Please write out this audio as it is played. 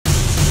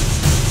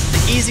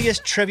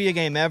easiest trivia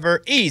game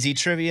ever. Easy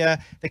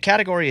trivia. The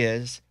category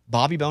is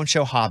Bobby Bones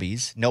Show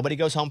hobbies. Nobody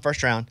goes home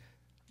first round.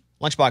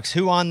 Lunchbox,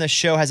 who on the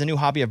show has a new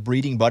hobby of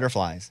breeding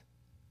butterflies?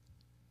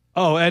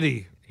 Oh,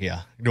 Eddie.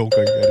 Yeah.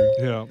 Okay, Eddie.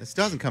 Yeah. This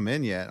doesn't come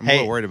in yet. I'm a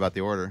little worried about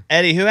the order.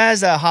 Eddie, who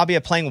has a hobby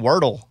of playing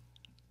Wordle?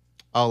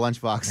 Oh,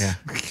 Lunchbox. Yeah.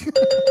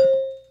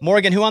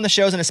 Morgan, who on the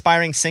show is an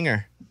aspiring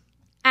singer?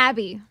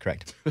 Abby.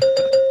 Correct.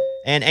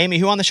 And Amy,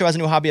 who on the show has a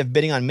new hobby of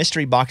bidding on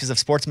mystery boxes of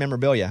sports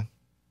memorabilia?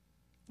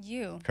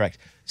 You. Correct.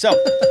 So,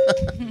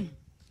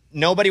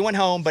 nobody went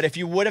home, but if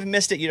you would have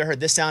missed it, you'd have heard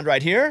this sound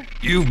right here.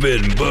 You've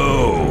been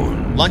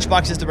boned.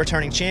 Lunchbox is the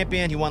returning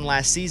champion. He won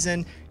last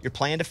season. You're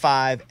playing to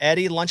 5.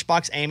 Eddie,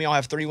 Lunchbox, Amy all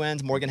have 3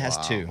 wins. Morgan has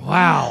 2.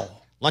 Wow.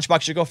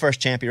 Lunchbox, you go first,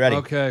 champ. You ready?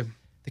 Okay.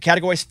 The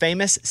category is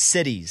famous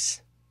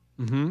cities.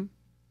 Mm-hmm.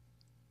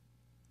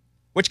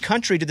 Which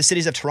country do the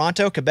cities of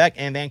Toronto, Quebec,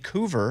 and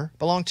Vancouver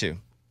belong to?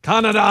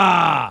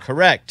 Canada.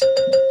 Correct.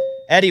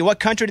 Eddie, what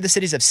country do the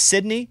cities of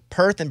Sydney,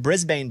 Perth, and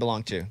Brisbane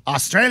belong to?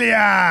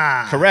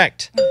 Australia.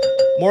 Correct.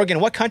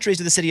 Morgan, what countries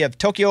do the city of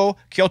Tokyo,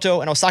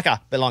 Kyoto, and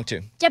Osaka belong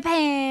to?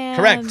 Japan.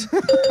 Correct.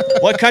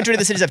 What country do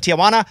the cities of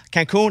Tijuana,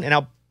 Cancun,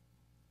 and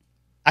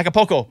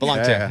Acapulco belong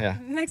to? Yeah.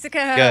 Mexico.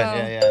 Good.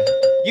 Yeah.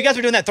 You guys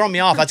were doing that throwing me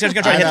off. I was just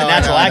going to try to hit the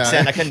natural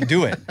accent. I couldn't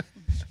do it.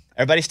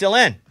 Everybody still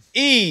in?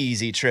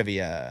 Easy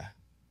trivia.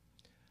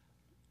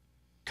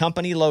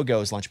 Company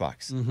logos,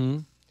 Lunchbox. Mm-hmm.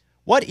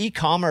 What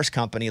e-commerce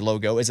company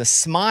logo is a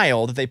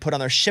smile that they put on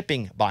their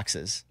shipping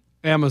boxes?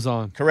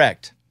 Amazon.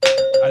 Correct.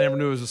 I never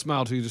knew it was a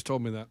smile until you just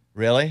told me that.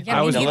 Really? Yeah,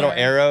 I was a little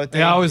arrow thing?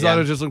 Yeah, I always thought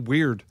it just looked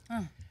weird.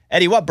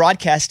 Eddie, what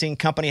broadcasting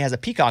company has a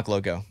peacock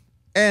logo?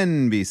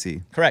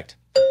 NBC. Correct.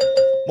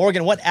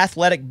 Morgan, what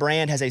athletic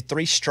brand has a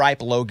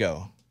 3-stripe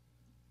logo?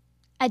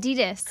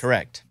 Adidas.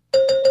 Correct.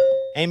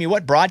 Amy,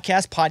 what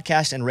broadcast,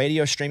 podcast, and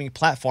radio streaming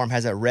platform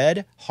has a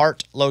red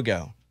heart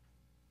logo?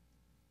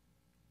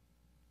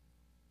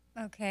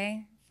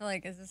 Okay. I feel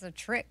like, is this a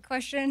trick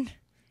question?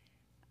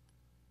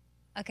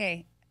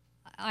 Okay.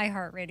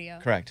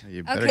 iHeartRadio. Correct.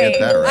 You better Okay, get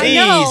that right. I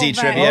know, Easy but-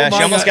 trivia. Oh my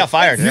She almost God. got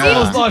fired. You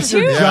almost lost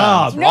your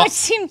job. No, it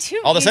seemed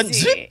too All of a sudden,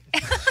 easy.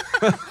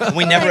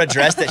 We never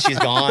addressed that she's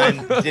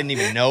gone. Didn't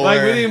even know Like,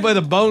 her. we didn't even play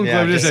the bone Yeah,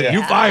 clip. We just just- said,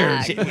 you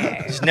fired.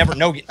 She's never,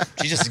 no,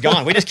 she's just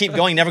gone. We just keep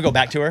going, never go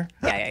back to her.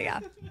 Yeah.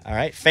 All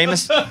right.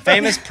 Famous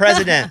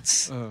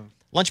presidents.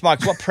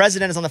 Lunchbox, what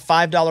president is on the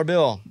 $5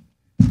 bill?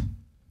 I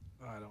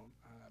have no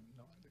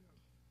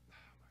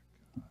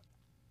idea.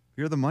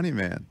 You're the money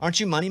man. Aren't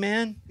you money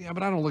man? Yeah,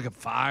 but I don't look at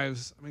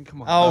fives. I mean,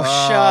 come on. Oh,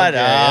 shut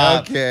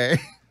up. Okay.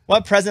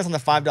 What president's on the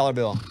 $5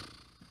 bill?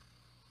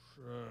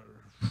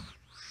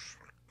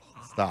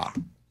 Stop.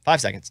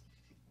 5 seconds.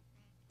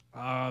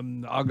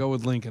 I'll go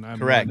with Lincoln. I have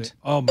no Correct. idea.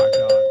 Oh, my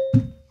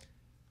God.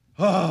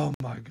 Oh,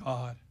 my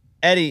God.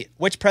 Eddie,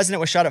 which president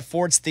was shot at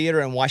Ford's Theater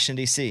in Washington,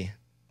 D.C.?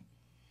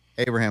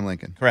 Abraham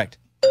Lincoln. Correct.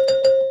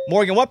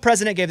 Morgan, what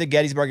president gave the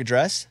Gettysburg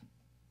Address?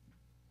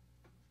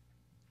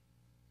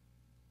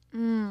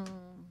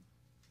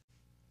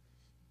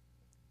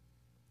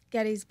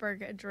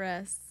 Gettysburg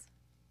Address.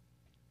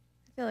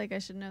 I feel like I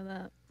should know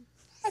that.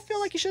 I feel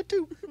like you should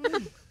too.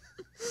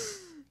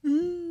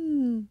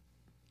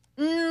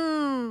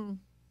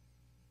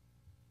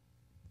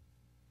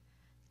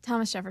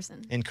 Thomas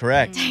Jefferson.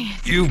 Incorrect.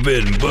 You've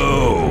been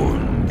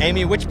boned.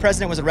 Amy, which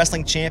president was a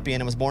wrestling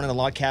champion and was born in a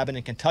log cabin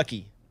in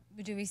Kentucky?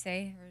 Do we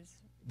say? Or is...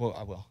 Well,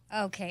 I will.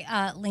 Okay.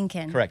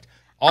 Lincoln. Correct.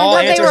 All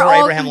thought they answers were were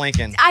all- Abraham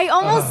Lincoln. I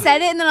almost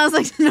said it, and then I was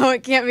like, no,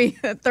 it can't be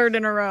a third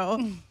in a row.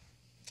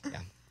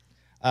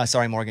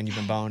 Sorry, Morgan, you've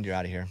been boned. You're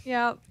out of here.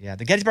 Yep. Yeah,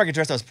 the Gettysburg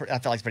Address, I felt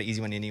like it's a pretty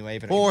easy one anyway.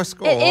 But 4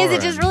 score. It is.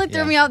 It just really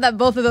threw Yeah. me out that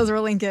both of those were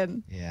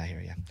Lincoln. Yeah, I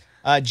hear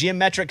you.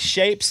 Geometric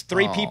shapes.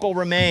 3 people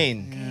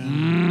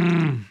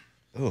remain.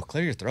 Ooh,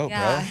 clear your throat,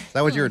 Yeah. bro. Is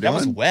that what you were That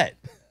was doing? wet.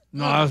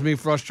 No, that was me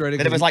frustrated.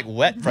 But it was like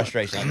wet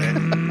frustration out there.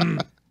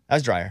 That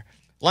was drier.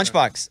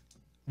 Lunchbox,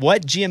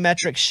 what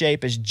geometric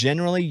shape is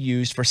generally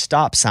used for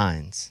stop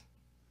signs?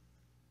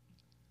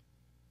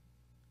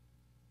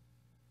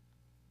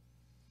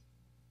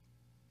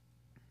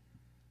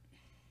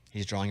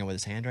 He's drawing it with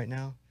his hand right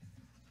now.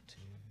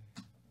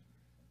 2,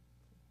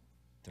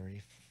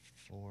 3,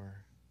 4,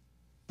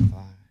 5.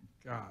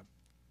 God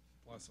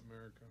bless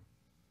America.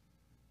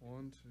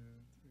 1, 2,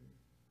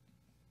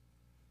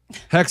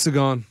 3.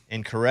 Hexagon.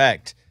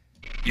 Incorrect.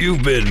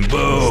 You've been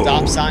boned.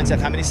 Stop signs have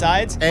how many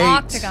sides? 8.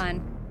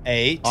 Octagon.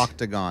 8.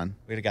 Octagon.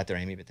 We'd have got there,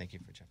 Amy, but thank you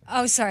for jumping.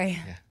 Oh, sorry.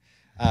 Yeah.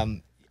 I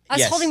was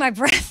yes. holding my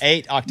breath.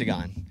 8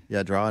 octagon.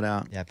 Yeah, draw it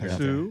out. Yeah, put it out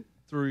there. 2,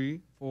 3,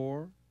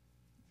 4,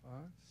 5,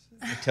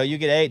 6. Until you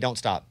get 8, don't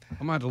stop.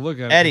 I'm going to have to look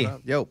at Eddie.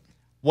 it. Yo.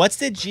 What's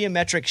the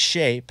geometric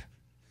shape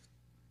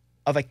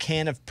of a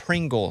can of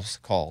Pringles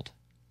called?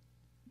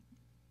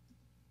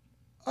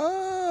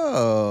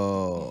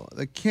 Oh,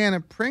 the can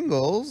of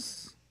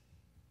Pringles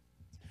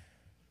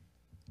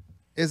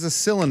is a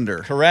cylinder.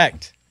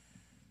 Correct.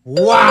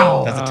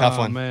 Wow. That's a tough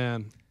one.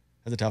 Man.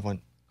 That's a tough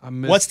one. I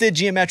missed. What's the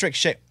geometric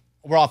shape?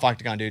 We're off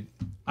octagon, dude.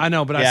 I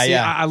know, but Yeah, I see.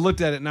 yeah. I looked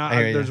at it now. I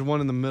hear you. There's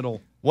one in the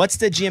middle. What's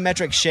the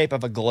geometric shape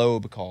of a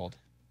globe called?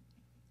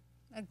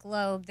 A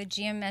globe. The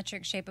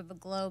geometric shape of a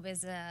globe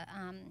is a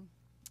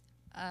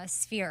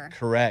sphere.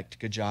 Correct.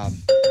 Good job.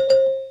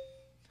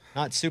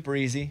 Not super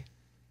easy,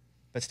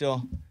 but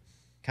still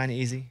kind of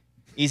easy.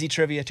 Easy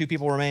trivia. 2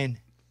 people remain.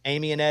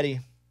 Amy and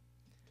Eddie.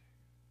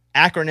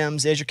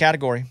 Acronyms is your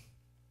category.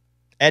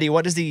 Eddie,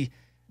 what does the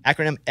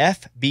acronym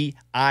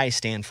FBI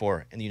stand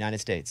for in the United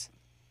States?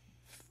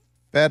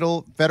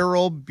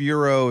 Federal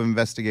Bureau of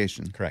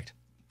Investigation. Correct.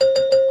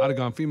 I'd have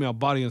gone female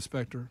body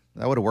inspector.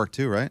 That would have worked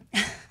too, right?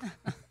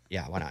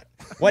 Yeah, why not?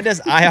 What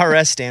does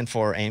IRS stand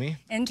for, Amy?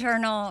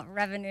 Internal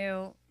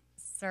Revenue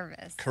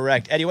Service.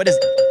 Correct. Eddie, what does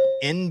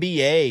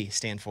NBA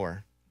stand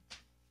for?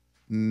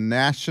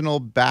 National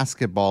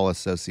Basketball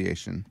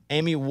Association.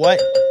 Amy, what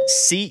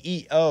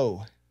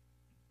CEO?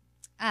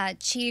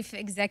 Chief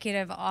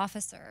Executive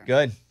Officer.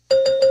 Good.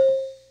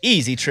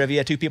 Easy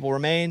trivia. 2 people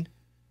remain.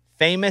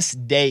 Famous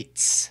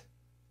dates.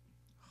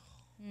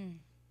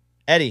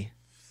 Eddie,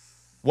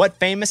 what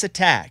famous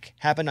attack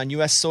happened on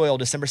U.S. soil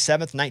December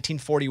 7th,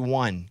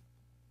 1941?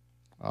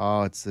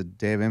 Oh, it's the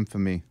day of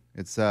infamy.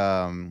 It's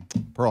Pearl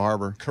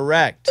Harbor.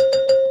 Correct.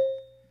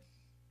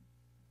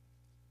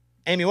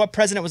 Amy, what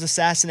president was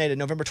assassinated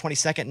November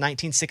 22nd,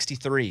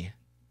 1963?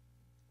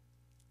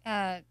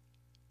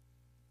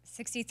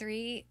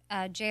 63,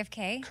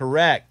 JFK.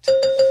 Correct.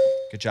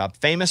 Good job.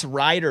 Famous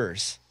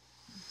writers.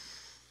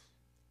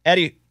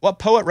 Eddie, what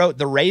poet wrote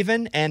The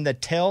Raven and the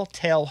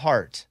Telltale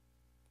Heart?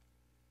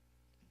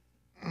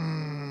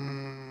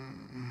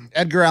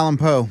 Edgar Allan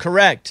Poe.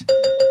 Correct.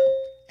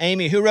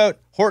 Amy, who wrote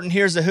Horton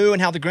Hears the Who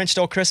and How the Grinch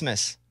Stole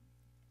Christmas?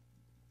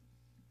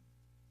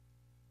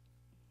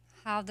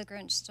 How the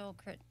Grinch Stole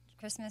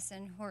Christmas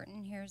and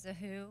Horton Hears a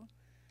Who.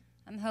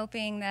 I'm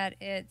hoping that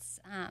it's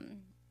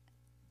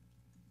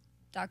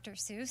Dr.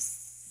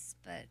 Seuss,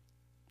 but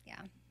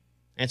yeah.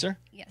 Answer?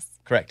 Yes.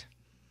 Correct.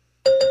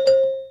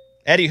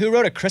 Eddie, who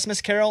wrote A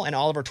Christmas Carol and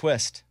Oliver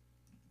Twist?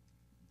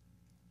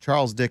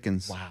 Charles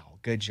Dickens. Wow,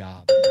 good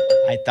job.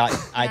 I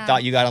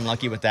thought you got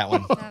unlucky with that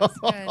one. That was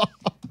good.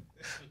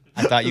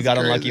 I thought you got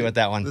Crazy. unlucky with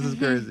that one. This is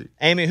crazy.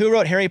 Amy, who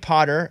wrote Harry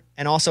Potter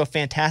and also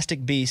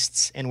Fantastic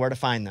Beasts and Where to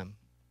Find Them?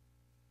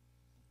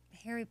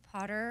 Harry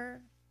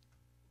Potter,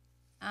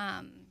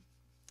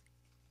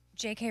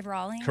 J.K.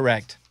 Rowling.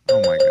 Correct.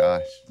 Oh my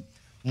gosh.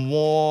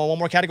 One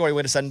more category,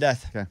 way to sudden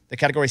death. Okay. The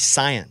category is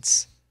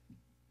science.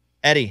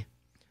 Eddie,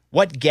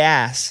 what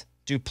gas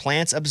do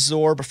plants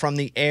absorb from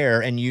the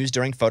air and use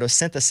during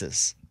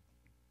photosynthesis?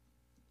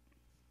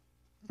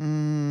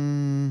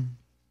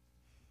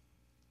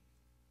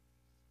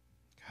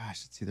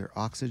 Gosh, it's either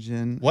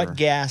oxygen or What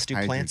gas do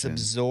plants hydrogen.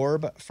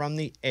 absorb from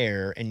the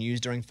air and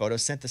use during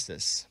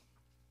photosynthesis?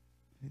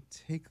 They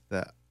take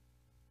the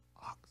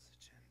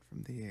oxygen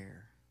from the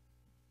air.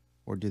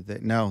 Or did they?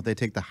 No, they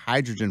take the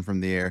hydrogen from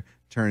the air,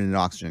 turn it into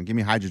oxygen. Give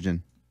me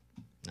hydrogen.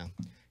 No.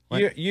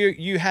 What?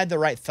 You had the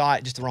right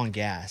thought, just the wrong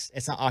gas.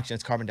 It's not oxygen,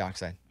 it's carbon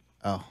dioxide.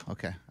 Oh,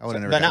 okay. I would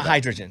have never But got not that.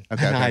 hydrogen.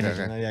 Okay, Not okay,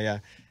 hydrogen. okay. Yeah.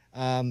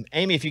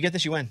 Amy, if you get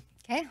this, you win.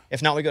 Okay.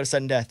 If not, we go to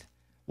sudden death.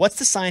 What's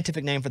the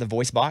scientific name for the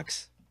voice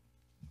box?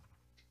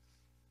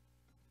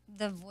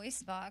 The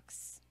voice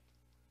box.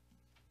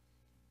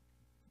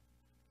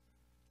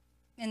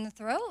 In the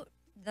throat.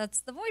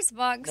 That's the voice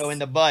box. No, in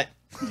the butt.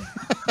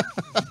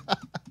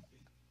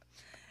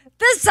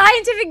 The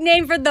scientific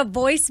name for the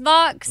voice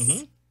box.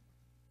 Mhm.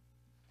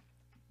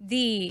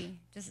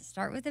 Does it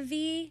start with a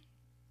V?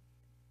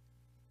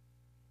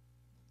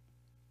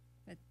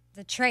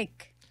 The trach.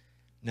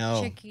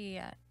 No.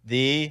 Trachea.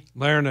 The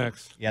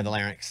Larynx. the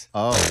larynx.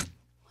 Oh,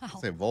 Wow.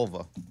 say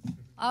vulva.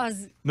 I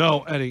was.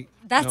 No, Eddie.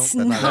 That's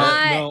no, not.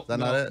 No, Is that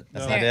not it?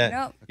 That's no. not it.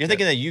 Nope. You're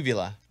thinking of the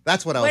uvula.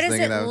 That's what I What was is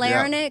thinking it? of.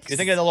 Larynx. You're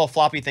thinking of the little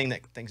floppy thing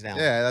that things down.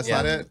 Yeah, that's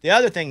not it. The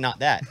other thing, not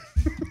that.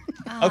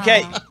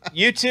 Okay,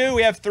 you two,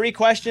 we have 3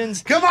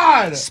 questions. Come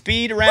on.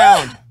 Speed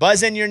round.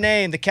 Buzz in your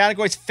name. The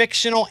category is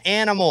fictional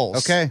animals.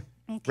 Okay.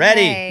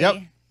 Ready? Yep.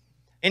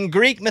 In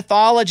Greek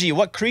mythology,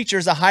 what creature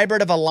is a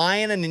hybrid of a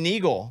lion and an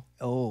eagle?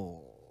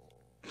 Oh.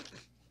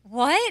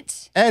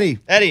 What? Eddie.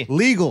 Eddie.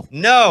 Legal.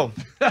 No.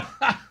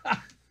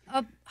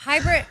 A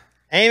hybrid.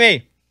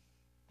 Amy.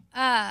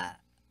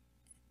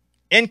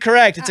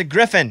 Incorrect. It's a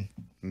griffin.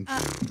 Never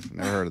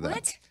heard of that.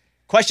 What?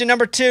 Question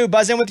number 2.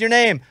 Buzz in with your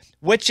name.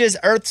 Which is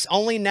Earth's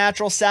only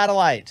natural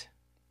satellite?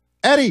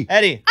 Eddie.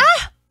 Eddie.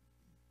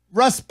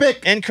 Russ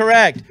Pick.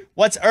 Incorrect.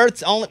 What's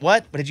Earth's only...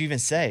 What? What did you even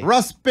say?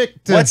 Russ Pick.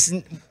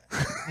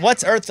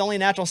 What's Earth's only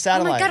natural Oh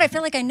satellite? my God, I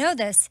feel like I know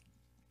this.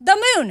 The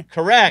moon.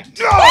 Correct.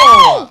 No!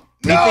 Are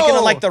you thinking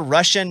of like the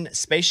Russian Yeah,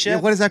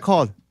 spaceship? what is that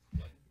called?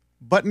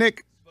 Butnick?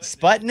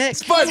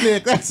 Sputnik?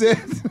 Sputnik. That's it.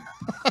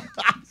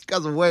 This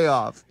guy's way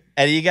off.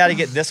 Eddie, you got to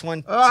get this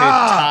one to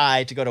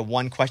tie to go to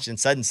 1 question,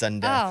 sudden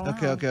death.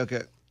 Oh.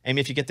 Okay. Amy,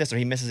 if you get this or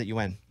he misses it, you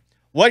win.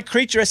 What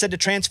creature is said to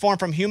transform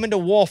from human to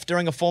wolf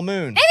during a full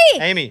moon?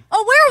 Amy! Amy. A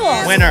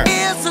werewolf. Winner.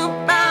 It's a